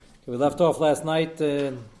So we left off last night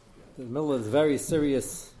in the middle of this very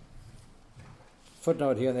serious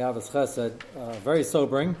footnote here in the Avos Chesed. Very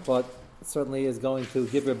sobering, but it certainly is going to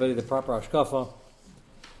give everybody the proper hashkafa.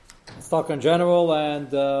 Stock in general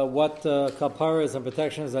and what kaparas and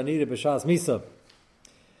protections are needed b'shas misa.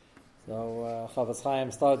 So Chafetz Chaim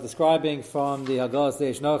started describing from the Haggadah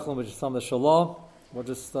Yesh Nochlim, which is from the Shalah. We'll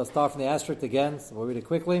just start from the asterisk again, so we'll read it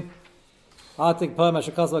quickly. Atik Pam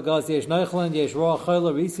Hashakaz Haggadah Yesh Nochlim Yesh Roa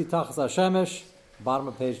Chola Risi Tachas Hashemesh, bottom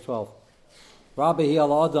of page 12. Rabbi Hi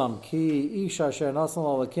Al Adam Ki Isha Sher Nasan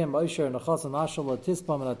Lalakim Oisher Nechas Nashal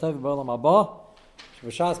Latispam and Atav B'Olam Haba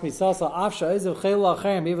V'Shas Misasa Afsha Ezev Chayla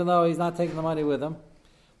Achem, even though he's not taking the money with him.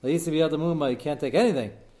 L'Yisi B'Yadamuma, he can't take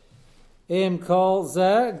anything. Im kol ze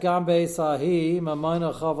gambe sahi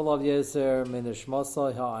mamayna chavalav yeser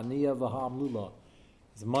minishmasa ha'aniya v'ha'amlula.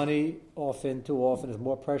 His money too often is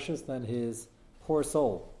more precious than his poor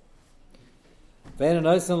soul. And he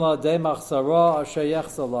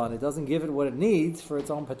doesn't give it what it needs for its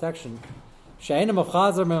own protection. She'ena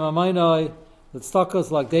mafchazer memamayna l'tztakas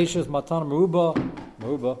lagdeshus matan meruba,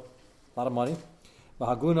 a lot of money.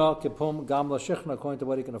 V'haguna kipum gamla shichna, according to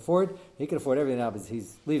what he can afford. He can afford everything now because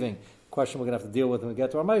he's leaving. Question we're going to have to deal with when we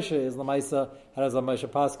get to our Moshe is Lamaisa, how does our Moshe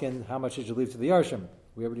paskin, how much did you leave to the Yarshim?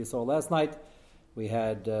 We already saw last night. We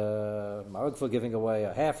had Marugfa giving away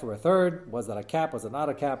a half or a third. Was that a cap? Was it not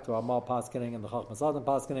a cap? To Amal paskining and the Chachmas Adam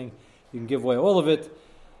paskining. You can give away all of it.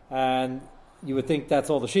 And you would think that's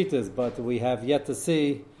all the Shitas, but we have yet to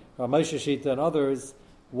see our Moshe Shita and others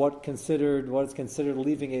what is considered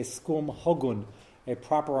leaving a skum hogun, a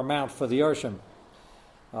proper amount for the Yarshim.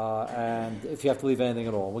 And if you have to leave anything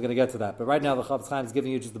at all. We're going to get to that. But right now the Chafetz Chaim is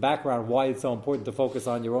giving you just the background why it's so important to focus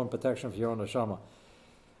on your own protection for your own neshama.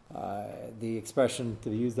 The expression to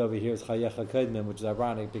be used over here is Chayecha Kedmin, which is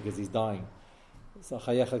ironic because he's dying. So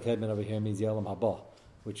Chayecha Kedmin over here means Yelam Haba,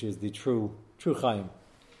 which is the true Chaim.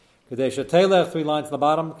 Kadesh Shetelech, 3 lines on the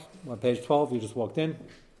bottom, on page 12, you just walked in.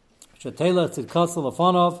 Shetelech Tzidkasa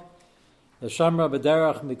Lefanov, the Shamra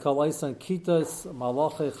B'derach Mikol Eisan Kitas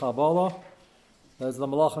Malachi Chabala. There's the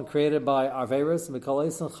malachim created by Arveris,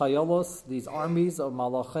 Mikaleis and Chayolos, these armies of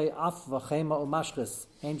Malachei Af V'chema Umashchis,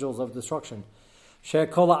 angels of destruction. Sher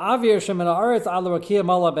Kol Avir Shemin Haaretz Al Rakia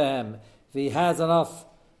Mala Behem. If he has enough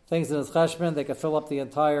things in his cheshbon, they can fill up the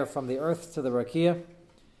entire from the earth to the Rakia,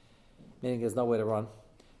 meaning there's no way to run.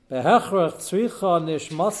 Behechrach Tzricha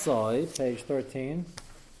Nishmasai, page 13. In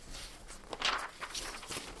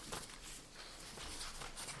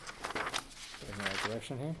the right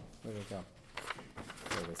direction here? Where did it go?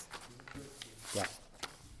 There it is. Yeah.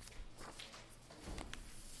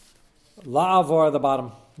 La'avor at the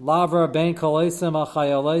bottom. La'avor ben kolesim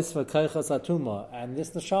achayales v'keichas atuma. And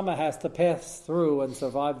this neshama has to pass through and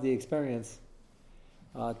survive the experience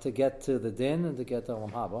to get to the din and to get to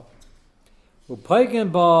Olam Haba.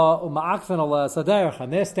 U'peigin ba u'ma'akfen ala saderech.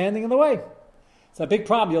 And they're standing in the way. It's a big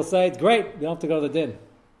problem. You'll say, it's great, you don't have to go to the din.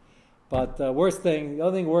 But the other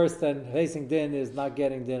thing worse than facing din is not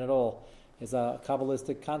getting din at all. Is a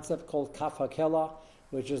Kabbalistic concept called Kaf HaKela,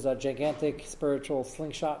 which is a gigantic spiritual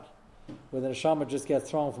slingshot, where the neshama just gets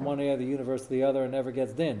thrown from one area of the universe to the other and never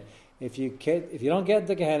gets din. If you don't get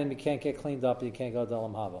the Gehenim, you can't get cleaned up, you can't go to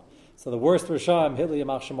Olam Haba. So the worst Rishayim, Hitler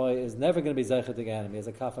Yamach Shemoy, is never going to be Zeichet to Gehenim. He has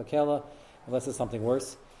a Kaf HaKela, unless it's something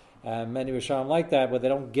worse. And many Rishayim like that, but they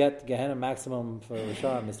don't get Gehenim maximum for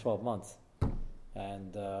Rishayim is 12 months.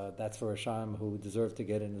 And that's for Rishayim who deserve to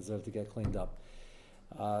get in, deserve to get cleaned up.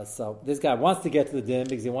 So this guy wants to get to the din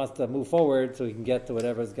because he wants to move forward so he can get to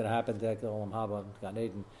whatever is going to happen to Olam Haba and Gan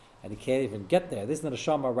Eden, and he can't even get there. This is the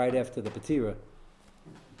neshama right after the Petira.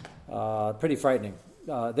 Pretty frightening.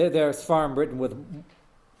 There's farm written with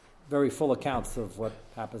very full accounts of what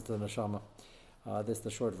happens to the neshama. This is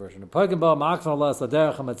the short version. And they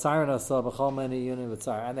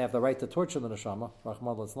have the right to torture the neshama.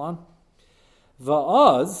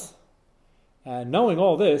 Va'az, and knowing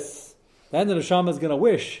all this, then the neshama is going to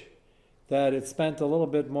wish that it spent a little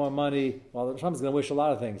bit more money. Well, the neshama is going to wish a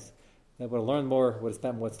lot of things. They would have learned more, would have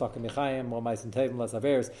spent more tzedakah michayim, more ma'asim tevim, less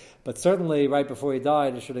averes. But certainly, right before he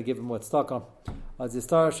died, he should have given more tzedakah. As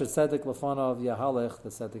yistar shetzedek lefanav yahalech, the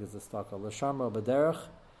tzedek is the tzedakah. L'shamra b'derech,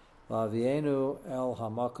 la'avienu el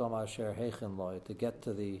hamakom asher heichin loy, to get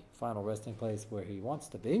to the final resting place where he wants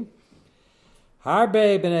to be.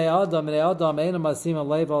 Harbe b'nei adam einam asim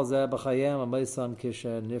alev al zeh b'chayim ameisam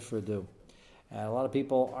kishe nifredu. And a lot of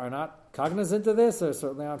people are not cognizant of this, or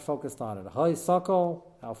certainly aren't focused on it. Hay sako,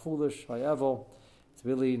 how foolish, hay evil. It's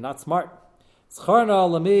really not smart. Just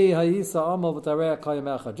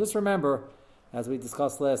remember, as we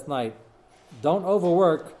discussed last night, don't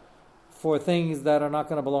overwork for things that are not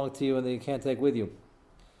going to belong to you and that you can't take with you.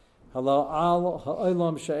 Hello, al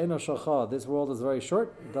ha'olam she'eno shalcha. This world is very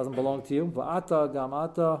short. It doesn't belong to you. Va'ata gam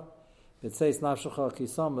ata b'tzeis nafshecha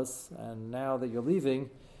kisamus. And now that you're leaving,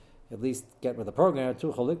 at least get with the program.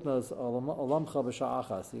 Tu chaliknos olamcha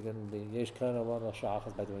b'sha'achas. You can be yesh kain olam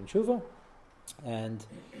b'sha'achas by doing tshuva, and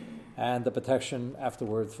the protection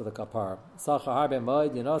afterwards for the kapar. Sacha harbe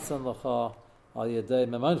moed yinasan l'cha al yedei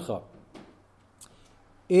memancha.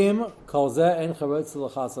 Im kol zeh en charotz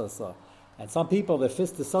l'chasasa. And some people, their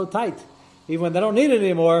fist is so tight, even when they don't need it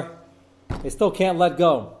anymore, they still can't let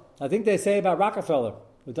go. I think they say about Rockefeller,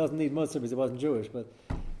 who doesn't need Musar because he wasn't Jewish, but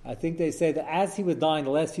I think they say that as he was dying the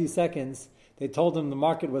last few seconds, they told him the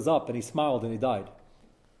market was up, and he smiled and he died.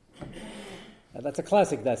 And that's a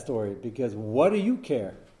classic, that story, because what do you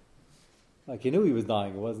care? Like, he knew he was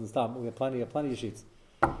dying. It wasn't stop. We have plenty of sheets.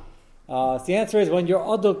 So the answer is, when you're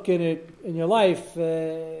aduk in your life,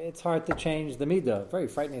 it's hard to change the midah. Very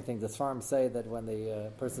frightening thing. The Sfarim say that when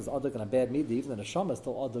the person is aduk in a bad midah, even the neshama is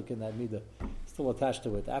still aduk in that midah, still attached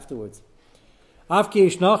to it afterwards.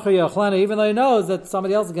 Even though he knows that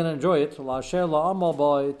somebody else is going to enjoy it, you have to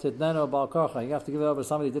give it over to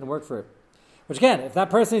somebody who didn't work for it. Which again, if that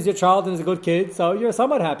person is your child and is a good kid, so you're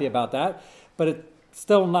somewhat happy about that, but it's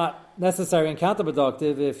still not necessary and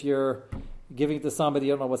counterproductive if you're giving it to somebody,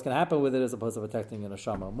 you don't know what's going to happen with it, as opposed to protecting in a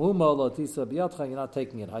shama. You're not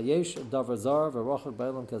taking it. Can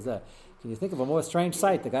you think of a more strange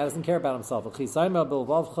sight? The guy doesn't care about himself. You say,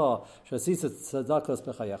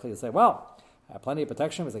 well, I have plenty of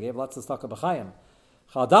protection because I gave lots of tzedakah b'chayim.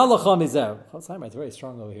 It's very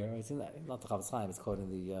strong over here. It's not the Chavetz Chaim, it's quoting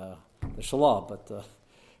the Shalah, but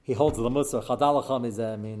he holds the Musar. Chadal lacham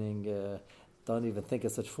izeh, meaning don't even think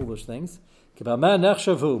of such foolish things. Whatever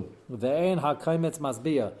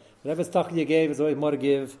tzedakah you gave is always more to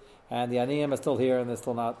give, and the aniyim are still here and they're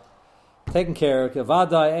still not taken care of.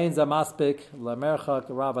 And it's not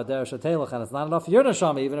enough for your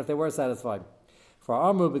neshama, even if they were satisfied. For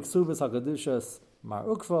Amru b'ksubas hakadushas mar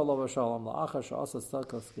ukva lo v'shalom la'achar she'asa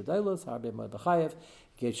tzedakos gedalos harbe moed b'chayev.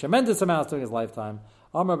 He gave tremendous amounts during his lifetime.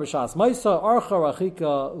 Amr b'shas Maisa archa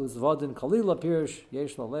rachika uzvadin kalila pirish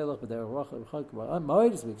yesh lo leilach b'der rachik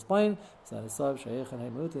moed. As we explained, there's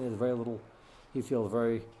very little. He feels a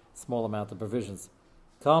very small amount of provisions.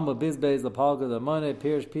 Kam b'bizbeis l'palga the money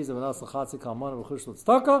pirish piece of anas l'chatzi kal money v'chush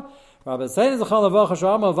l'tzedakah. Rabbi Sayin zachal l'vacha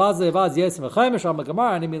sh'ama vazei vaz yesim mechayim sh'ama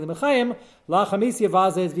gemara ani mili mechayim la'chamisi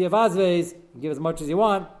vazeis via vazeis. Give as much as you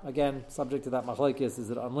want. Again, subject to that machlekes, is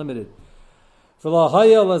it unlimited? I'm road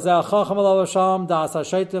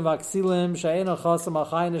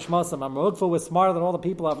was smarter than all the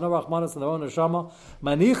people who have no rachmanis in their own neshama.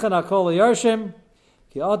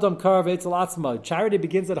 Charity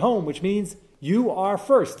begins at home, which means you are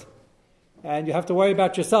first, and you have to worry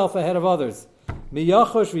about yourself ahead of others. Now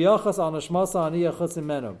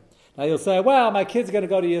you'll say, well, my kid's going to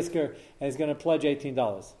go to Yizkor and he's going to pledge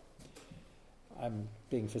 $18. I'm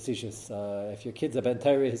being facetious. If your kid's a Ben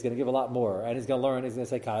Torah, he's going to give a lot more, and he's going to learn, he's going to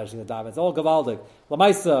say Kaddish, he's going to daven. It's all gavaldik.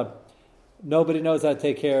 Lamaisa, nobody knows how to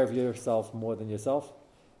take care of yourself more than yourself,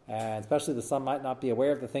 and especially the son might not be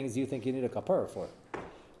aware of the things you think you need a kapara for.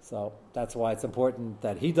 So that's why it's important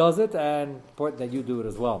that he does it, and important that you do it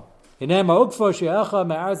as well. One of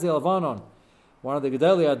the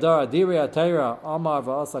Gedali Adar, Adiri Atayra, Amar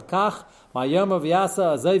V'asa Kach, Mayom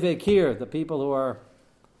Vyasa Azeve Kir, the people who are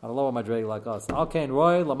on a lower madrig like us. Alkain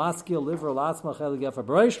Roy, Lamaskil, Liver, Lasma, Cheligefa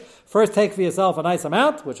Breish. First take for yourself a nice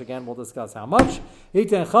amount, which again we'll discuss how much.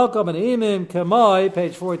 Iten Chalkom and Imim Kemai,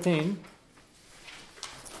 page 14.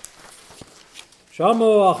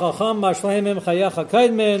 Shamu Achacham Mashleimim Chayach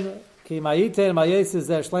HaKaidmin, Ki Mayiten Mayesis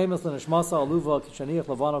Zer Shleimus L'Nishmasa Aluva Kishaniach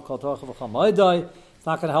Lavano Kol Torach V'cham Maidai. It's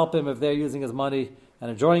not going to help him if they're using his money and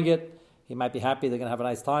enjoying it. He might be happy, they're going to have a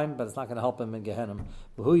nice time, but it's not going to help him in Gehenna.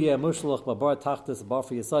 Then they're going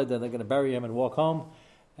to bury him and walk home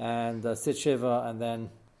and sit Shiva and then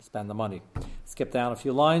spend the money. Skip down a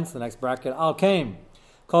few lines, the next bracket, Al-Kaim.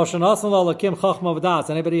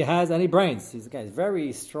 Anybody has any brains? He's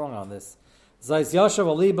very strong on this. Like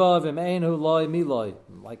him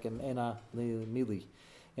ena mili.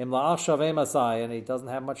 And he doesn't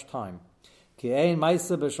have much time.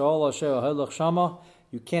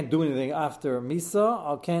 You can't do anything after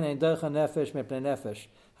Misa.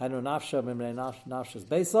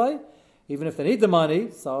 Even if they need the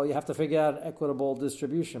money, so you have to figure out an equitable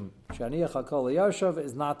distribution.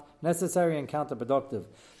 Is not necessary and counterproductive.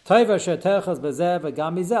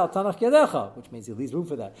 Which means he leaves room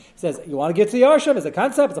for that. He says, you want to get to the Yarshav as a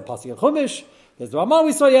concept, it's a Pasuk Chumash. There's the Ramah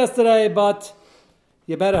we saw yesterday, but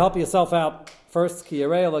you better help yourself out first.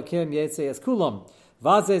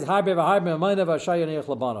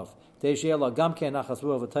 to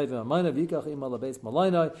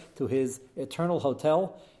his eternal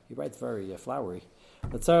hotel. He writes very flowery.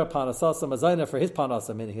 For his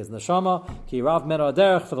panasa, meaning his neshama, ki rav meno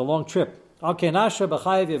aderech, for the long trip.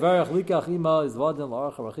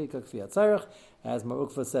 As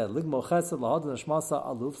Marukva said, Ligmo chesed lahadin neshmasa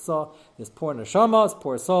alufsa, his poor neshama, his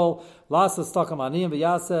poor soul, lasa stakam aniyim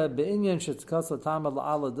v'yase, be'inyan shetzkasa tamad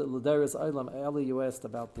la'ala l'deris aylam. Ali, you asked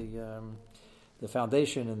about the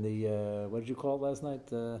foundation and the, what did you call it last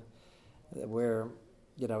night? Where,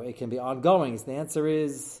 it can be ongoing. The answer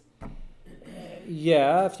is,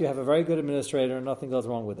 yeah, if you have a very good administrator, nothing goes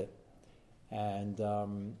wrong with it. And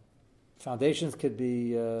foundations could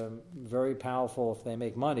be very powerful if they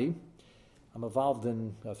make money. I'm involved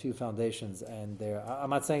in a few foundations, and I'm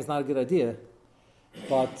not saying it's not a good idea,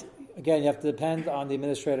 but again, you have to depend on the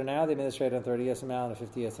administrator now, the administrator in 30 years from now, and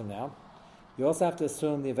 50 years from now. You also have to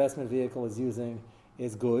assume the investment vehicle is using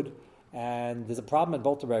is good, and there's a problem in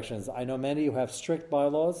both directions. I know many who have strict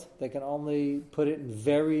bylaws. They can only put it in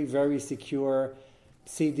very, very secure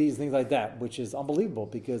CDs, things like that, which is unbelievable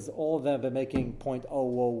because all of them have been making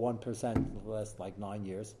 0.001% in the last 9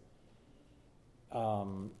 years.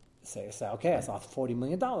 Say, okay, I saw $40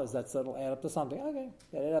 million. That'll add up to something. Okay,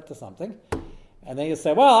 that add up to something. And then you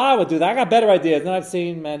say, well, I would do that. I got better ideas. And I've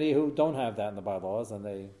seen many who don't have that in the bylaws, and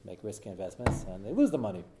they make risky investments, and they lose the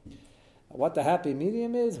money. What the happy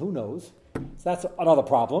medium is, who knows? So that's another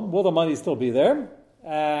problem. Will the money still be there?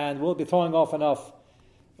 And will it be throwing off enough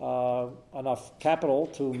capital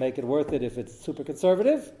to make it worth it if it's super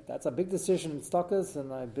conservative? That's a big decision in Stuckers,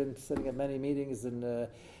 and I've been sitting at many meetings, and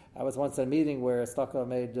I was once at a meeting where Stucker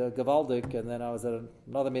made Gavaldik, and then I was at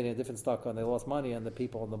another meeting, a different Stucker, and they lost money, and the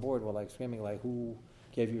people on the board were screaming, who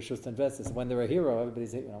gave you a shus to invest this? When they're a hero,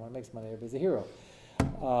 everybody's, when it makes money, everybody's a hero.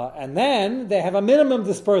 And then they have a minimum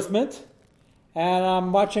disbursement, and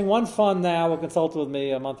I'm watching one fund now who consulted with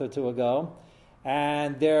me a month or two ago,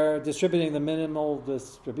 and they're distributing the minimal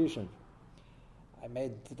distribution. I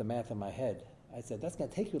made the math in my head. I said, that's going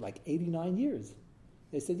to take you 89 years.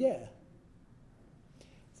 They said, yeah.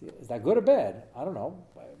 Is that good or bad? I don't know.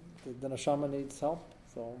 The neshama needs help,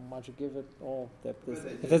 so why don't you give it all? If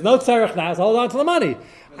there's no tzarech now, so hold on to the money.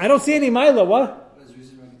 I don't see any mila. What? That's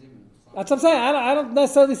what I'm saying. I don't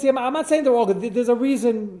necessarily see them. I'm not saying they're all good. There's a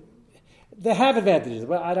reason. They have advantages.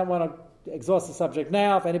 Well, I don't want to exhaust the subject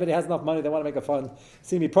now. If anybody has enough money, they want to make a fund,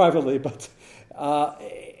 see me privately. But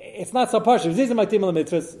it's not so partial.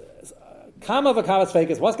 Kama v'kamas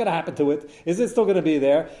fakis, what's going to happen to it? Is it still going to be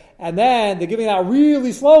there? And then they're giving it out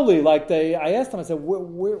really slowly. I asked him, I said,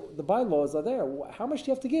 where the bylaws are there. How much do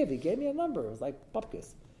you have to give? He gave me a number. It was like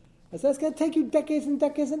bupkis. I said, it's going to take you decades and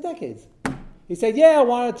decades and decades. He said, yeah, I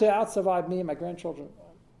wanted to out-survive me and my grandchildren.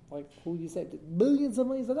 Who you said? Millions and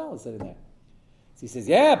millions of dollars sitting there. So he says,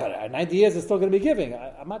 yeah, but 90 years is still going to be giving.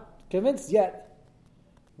 I'm not convinced yet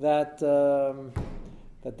that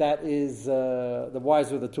that is the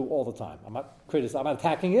wiser of the two all the time. I'm not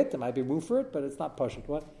attacking it. There might be room for it, but it's not pushing.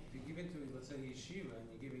 What? If you give it to, let's say, yeshiva, and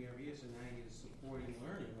you're giving every year, so now you're supporting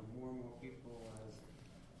learning of more and more people.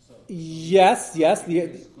 Yes.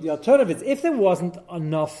 The alternative is if there wasn't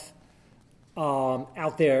enough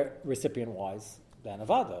out there recipient-wise, then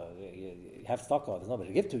avada, you have stock on. There's nobody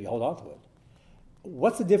to give to. You hold on to it.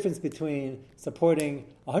 What's the difference between supporting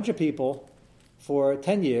 100 people for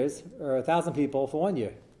 10 years or 1,000 people for 1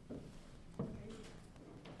 year?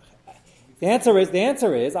 The answer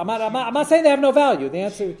is. I'm not saying they have no value. The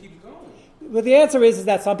answer is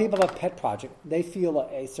that some people have a pet project. They feel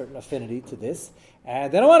a certain affinity to this,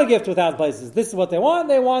 and they don't want to give to 1,000 places. This is what they want.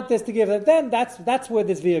 They want this to give them. Then that's where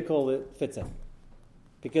this vehicle fits in,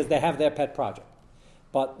 because they have their pet project.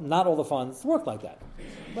 But not all the funds work like that.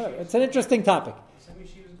 But it's an interesting topic. Some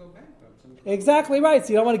yeshivas go bankrupt. Exactly right.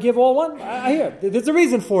 So you don't want to give all one? I hear. There's a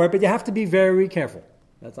reason for it, but you have to be very careful.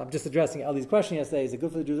 I'm just addressing Ali's question yesterday. Is it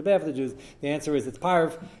good for the Jews or bad for the Jews? The answer is it's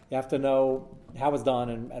parv. You have to know how it's done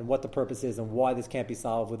and what the purpose is and why this can't be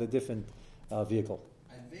solved with a different vehicle.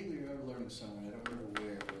 I vaguely remember learning somewhere, I don't remember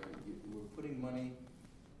where you were putting money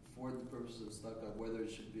for the purposes of stuck up, whether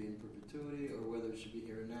it should be in perpetuity or whether it should be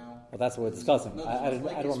here and now. Well, that's what we're discussing. I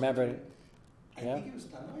don't remember. I think it was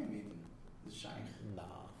Tanaim even, the shine. No,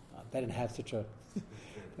 they didn't have such a...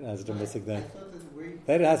 They didn't have such a music then.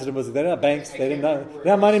 They didn't have such a music. They didn't have banks. They didn't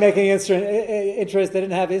have money making interest. They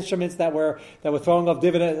didn't have instruments that were throwing off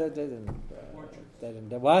dividends. They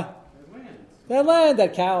didn't. What? That land,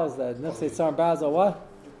 that cows, that Nifsei Tzar Basil. What?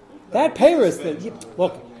 That Paris.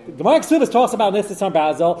 Look, Gemara Ksubas talks about Nifsei Tzar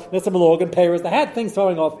Basil, Nifsei Malog, and Paris. They had things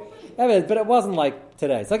throwing off. evidence, but it wasn't like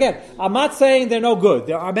today. So again, I'm not saying they're no good.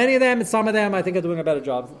 There are many of them, and some of them I think are doing a better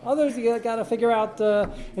job. Others, you got to figure out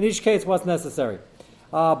in each case what's necessary.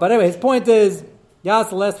 But anyway, his point is, Yas,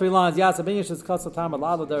 the last three lines, Yas, Abinish is Kasatam,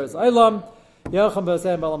 Alado, there is Eilam, Yocham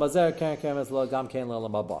Bosem, Belamazer, Karen Kemes, Gam Kain,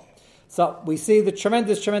 Lelam. So we see the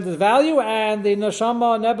tremendous value, and the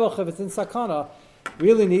Neshama Nebuch, if it's in Sakana,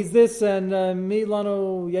 really needs this, and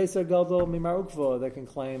Milano Yeser Gadol Mimar Ukva, they can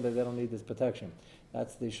claim that they don't need this protection.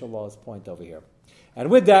 That's the Shalah's point over here.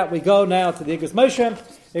 And with that, we go now to the Igros Moshe.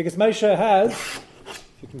 Igros Moshe has, if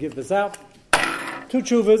you can give this out, two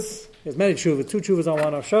tshuvas. There's many tshuvas. Two tshuvas I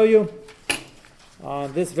want to show you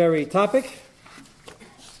on this very topic.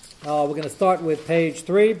 We're going to start with page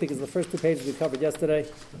 3, because the first two pages we covered yesterday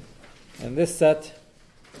in this set.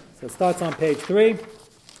 So it starts on page 3.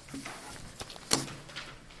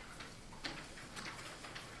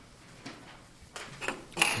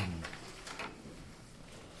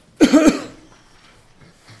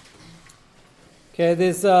 Okay,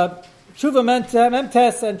 there's Tshuva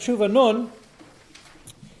Memtes and Tshuva Nun.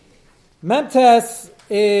 Memtes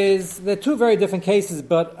is, they're two very different cases,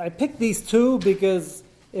 but I picked these two because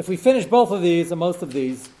if we finish both of these, or most of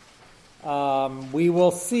these, we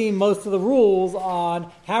will see most of the rules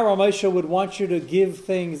on how Ramosha would want you to give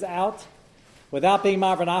things out without being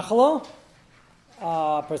Marvin Achalo,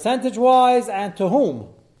 percentage-wise, and to whom.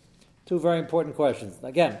 Two very important questions.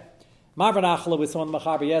 Again, Marvin Achla, we saw in the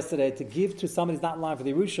Machaber yesterday, to give to somebody who's not in line for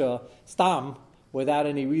the Yerusha, stam, without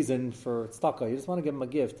any reason for tzedakah. You just want to give him a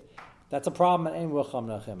gift. That's a problem. We're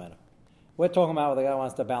talking about the guy who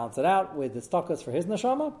wants to balance it out with the tzedakahs for his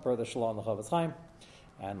neshama, per the Shalom the Chavetz Chaim,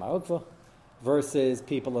 and Ma'ukva, versus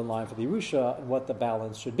people in line for the Yerusha, and what the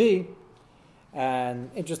balance should be.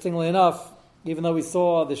 And interestingly enough, even though we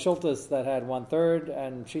saw the Shultas that had 1/3,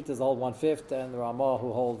 and Shitas hold 1/5, and the Ramah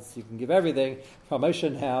who holds you can give everything,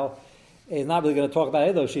 Ramosha now is not really going to talk about any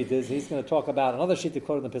of those Shitas. He's going to talk about another Shita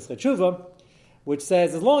quoted in the Pesach Tshuva, which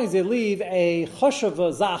says as long as you leave a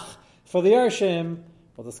choshev zach for the Yershim,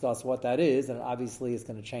 we'll discuss what that is, and obviously it's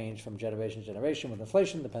going to change from generation to generation with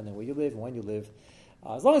inflation, depending where you live and when you live.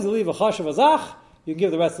 As long as you leave a choshev zach, you can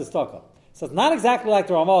give the rest of the tzedakah. So it's not exactly like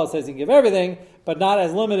the Ramah says you can give everything, but not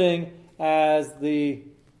as limiting as the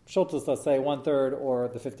Shultas, let's say, 1/3 or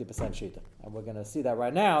the 50% Shita. And we're going to see that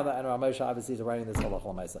right now, and Ramosha obviously is writing this Halach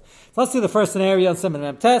L'Maisa. So let's see the first scenario on Siman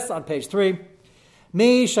Mem Tes on page 3.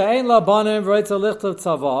 Mi she'ein la banim v'reitza lichtav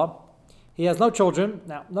tzava. He has no children.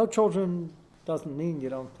 Now, no children doesn't mean you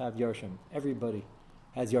don't have Yershim. Everybody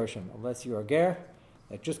has Yershim, unless you're a ger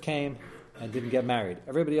that just came and didn't get married.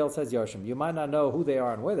 Everybody else has Yershim. You might not know who they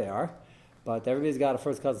are and where they are, but everybody's got a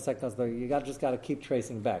first cousin, second cousin. You just got to keep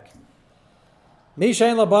tracing back. Mi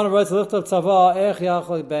shein laban writes lichtav tzava ech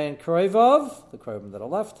yachol bein kroivav, the kroivim that are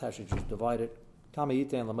left. How should you divide it? Kama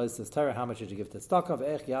yitain lamosis terah. How much should you give to tzedakah?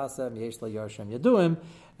 Ech yasem yesh la yarshim yaduim,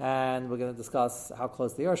 and we're going to discuss how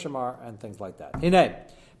close the yarshim are and things like that. Hinei,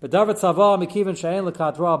 but David tzava mikiven shein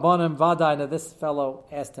lekadra banim vaday. Now this fellow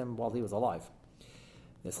asked him while he was alive.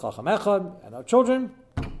 This chacham echad and our children.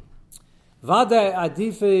 Vaday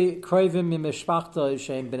adifi kroivim mimishpachta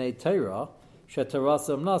shein b'nei Torah. You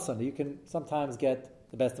can sometimes get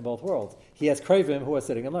the best of both worlds. He has Kravim who are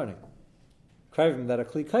sitting and learning. Kravim that are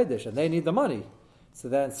Kli Kaidish, and they need the money. So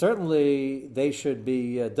then certainly they should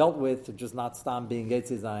be dealt with, just not Stam being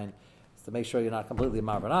Yetzi Zayin, to make sure you're not completely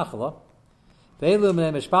Marvan Achla.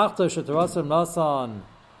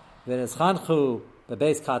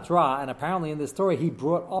 And apparently in this story he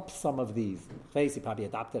brought up some of these. He probably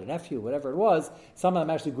adopted a nephew, whatever it was. Some of them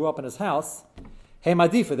actually grew up in his house. Hey,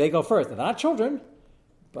 Madifa, they go first. They're not children,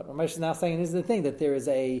 but Ramesh is now saying this is the thing, that there is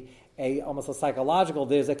a almost a psychological,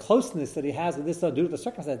 there's a closeness that he has with this son due to the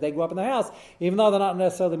circumstance. They grew up in the house, even though they're not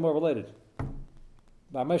necessarily more related.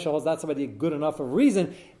 But Ramesh holds that's already good enough of a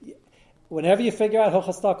reason. Whenever you figure out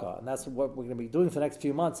Hochastaka, and that's what we're going to be doing for the next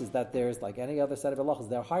few months, is that there's, like any other set of halachas,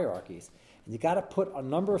 there are hierarchies. And you got to put a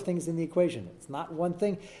number of things in the equation. It's not one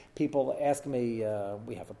thing. People ask me,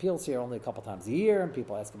 we have appeals here only a couple times a year, and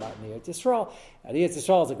people ask about Eretz Yisrael. And Eretz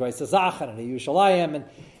Yisrael is a great Sazach, and a Yerushalayim,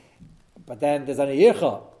 but then there's an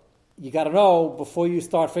Yircha. You got to know, before you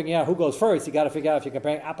start figuring out who goes first, you got to figure out if you're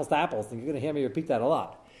comparing apples to apples, and you're going to hear me repeat that a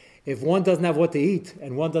lot. If one doesn't have what to eat,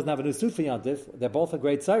 and one doesn't have a new suit for Yantif, they're both a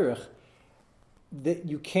great Tzarech, that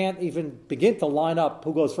you can't even begin to line up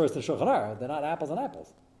who goes first in Shulchan Aruch. They're not apples and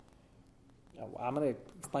apples. I'm going to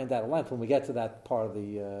explain that at length when we get to that part of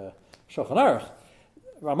the Shulchan Aruch.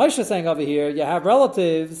 Ramesh is saying over here, you have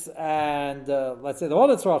relatives, and let's say they're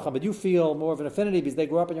all in Tzarachim, but you feel more of an affinity because they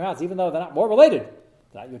grew up in your house, even though they're not more related,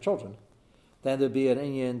 they're not your children. Then there'd be an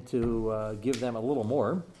inyan to give them a little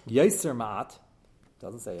more. Yeser ma'at,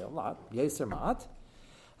 Doesn't say a lot. Yeser Ma'at.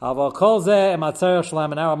 Aval Kol Zeh Ematzerach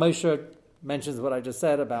Shalem. And now Moshe mentions what I just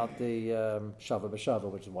said about the Shava B'Shava,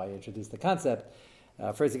 which is why he introduced the concept.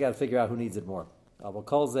 First, you got to figure out who needs it more. Aval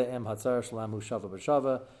Kol Zeh Em Hatzerach Shalem Hu Shava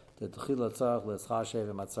B'Shava. The Tchila Tzarach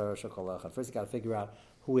L'Eschashev Ematzerach Shekol Echad. First, you got to figure out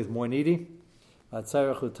who is more needy.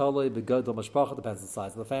 Hatzerach Hu Tolei B'Godol Mishpacha, depends on the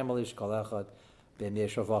size of the family. Shekol Echad. B'Em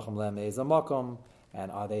Yeshav V'Achem Lem Eizah Makom.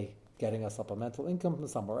 And are they getting a supplemental income from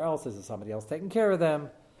somewhere else? Is there somebody else taking care of them?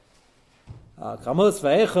 Kamus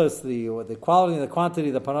ve'echus, the quality and the quantity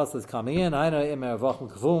of the panos that's coming in. I know imer v'achem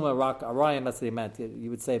kavuma rak arayim. That's what he meant. You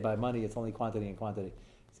would say by money it's only quantity and quantity.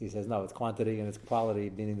 So he says no, it's quantity and it's quality,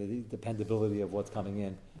 meaning the dependability of what's coming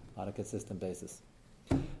in on a consistent basis.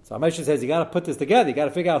 So Moshe says you got to put this together. You got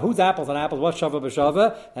to figure out who's apples and apples, what's shava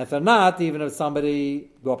b'shava, and if they're not, even if somebody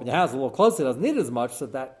grew up in your house a little closer, doesn't need it as much, so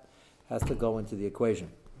that has to go into the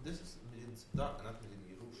equation. This is in Tzedakah, not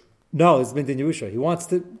in Yerusha. No, it's been in Yerusha. He wants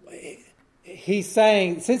to. He's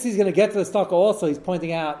saying, since he's going to get to the stock also, he's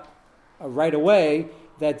pointing out right away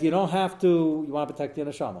that you don't have to, you want to protect your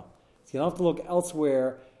neshama. So you don't have to look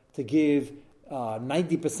elsewhere to give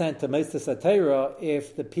 90% to Meister Satera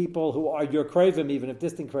if the people who are your Kravim, even if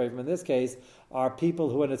distant Kravim in this case, are people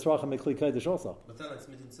who are Nitzrachim Mikli Kodesh also. But then it's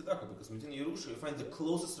Midin Tzedakah, because Midin Yerusha, you find the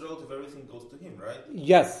closest relative, everything goes to him, right?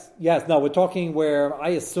 Yes. No, we're talking where I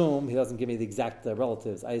assume, he doesn't give me the exact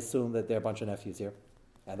relatives, I assume that there are a bunch of nephews here,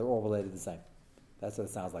 and they're all related the same. That's what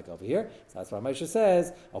it sounds like over here. So that's why Moshe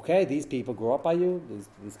says, okay, these people grew up by you,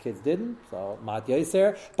 these kids didn't, so Mat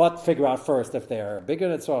Yoser, but figure out first if they're bigger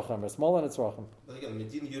Nitzrachim or smaller Nitzrachim. But again,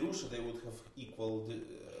 Midin Yerusha, they would have equal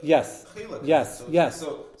Yes. chilek. Yes.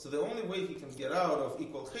 So the only way he can get out of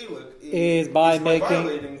equal chilek is by making,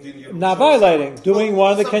 violating Din Yerusha. not violating, doing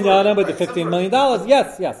one of the Kenyanim with the $15 million.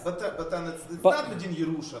 Yes. But then it's not Midin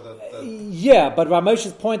Yerusha that Yeah, but Ramesh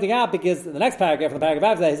is pointing out, because in the next paragraph, in the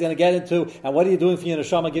paragraph after that, he's going to get into, and what are you doing for your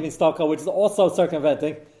neshama giving staka, which is also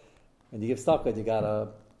circumventing. When you give staka, you got to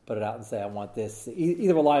put it out and say, I want this.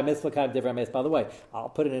 Either rely on mitzvah kaim divrei meis. By the way, I'll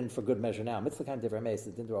put it in for good measure now. Mitzvah kaim divrei meis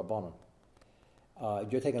is dindu rabbanon.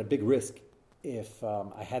 You're taking a big risk if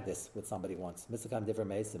I had this with somebody once. Mitzvah kaim divrei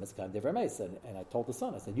meis, mitzvah kaim divrei meis. And I told the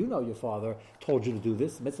son, I said, you know your father told you to do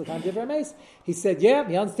this, mitzvah kaim divrei meis. He said, yeah,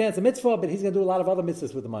 he understands the mitzvah, but he's going to do a lot of other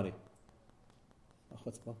mitzvahs with the money.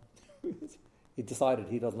 He decided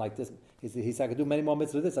he doesn't like this. He said, I could do many more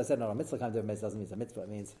mitzvahs with this. I said, no, mitzvah kaim divrei meis doesn't mean it's a mitzvah. It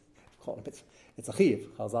means, call it a mitzvah. It's a chiv.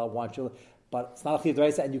 Chazal want you, but it's not a chiv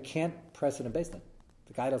d'oraisa, and you can't press it in basement.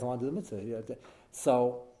 The guy doesn't want to do the mitzvah.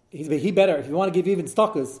 So, he better, if you want to give even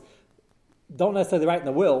stockers, don't necessarily write in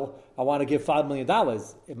the will, I want to give $5 million.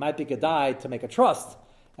 It might be Gedai to make a trust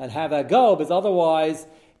and have that go, because otherwise,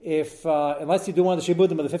 if unless you do one of the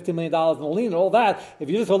shibudim with the $15 million in the lien and all that, if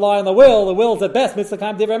you just rely on the will's at best mitzvah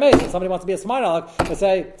kaim divrei meis. If somebody wants to be a smart aleck, they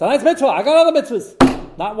say, tonight's mitzvah, I got other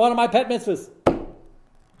mitzvahs, not one of my pet mitzvahs.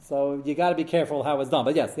 So you got to be careful how it's done.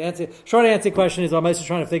 But yes, the short answer to the question is, I'm also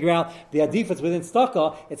trying to figure out the adifas within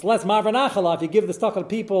staka. It's less mavra nachala if you give the staka to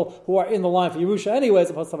people who are in the line for Yerusha anyway, as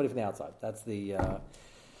opposed to somebody from the outside. That's the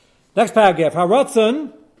next paragraph.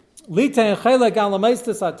 Haratzon liten chelek al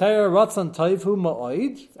meistes atayr ratzon toivu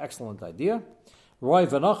ma'oid. Excellent idea. Roy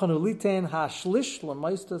v'nachanu liten hashlish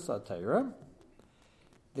l'meistes atayr.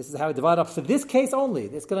 This is how we divide up for this case only.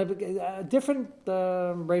 It's going to be a different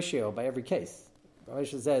ratio by every case.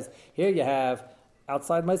 Rashi says, here you have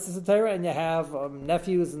outside Meister Torah, and you have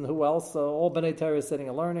nephews and who else, all B'nai Torah sitting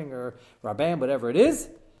and learning, or Rabban, whatever it is.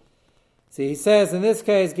 See, he says, in this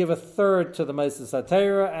case, give 1/3 to the Meister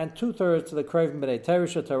Torah, and 2/3 to the Kravim B'nai Torah,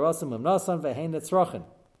 Sh'tarasim Umnasan V'hein Nitzrachin.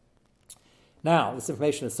 Now, this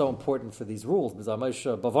information is so important for these rules, because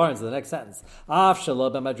Moshe Bavarins in the next sentence, Av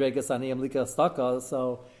Shalom B'madregas Aniyam Lika Staka,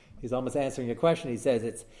 so he's almost answering your question. He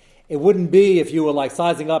says, it wouldn't be if you were like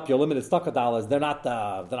sizing up your limited staka dollars. They're not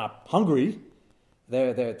hungry.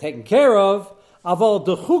 They're taken care of. Aval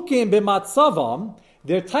dechukim b'matzavam.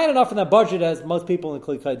 They're tight enough in their budget, as most people in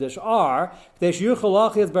Kli Kodesh are.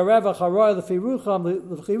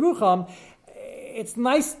 It's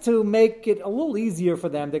nice to make it a little easier for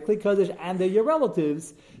them. They're Kli Kodesh and they're your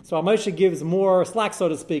relatives. So Moshe gives more slack, so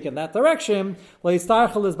to speak, in that direction. It should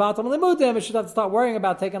have to start worrying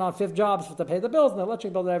about taking on 5th jobs to pay the bills and the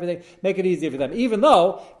electric bill and everything. Make it easier for them. Even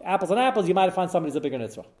though, apples and apples, you might find somebody who's a bigger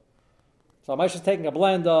nitzvah. So Moshe is taking a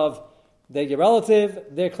blend of they're your relative,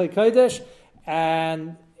 they're Kli Kodesh,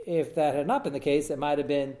 and if that had not been the case, it might have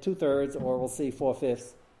been 2/3, or we'll see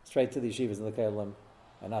 4/5 straight to the yeshivas and the kelim,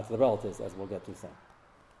 and not to the relatives, as we'll get to soon.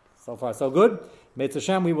 So far, so good. Mitzvah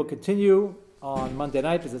Hashem, we will continue on Monday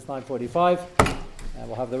night, because it's 9:45, and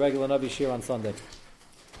we'll have the regular Navi Shir on Sunday.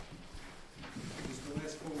 Just the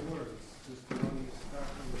last 4 words. Just the one you start.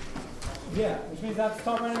 Yeah, which means I have to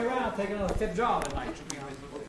start running around taking a tip job at night.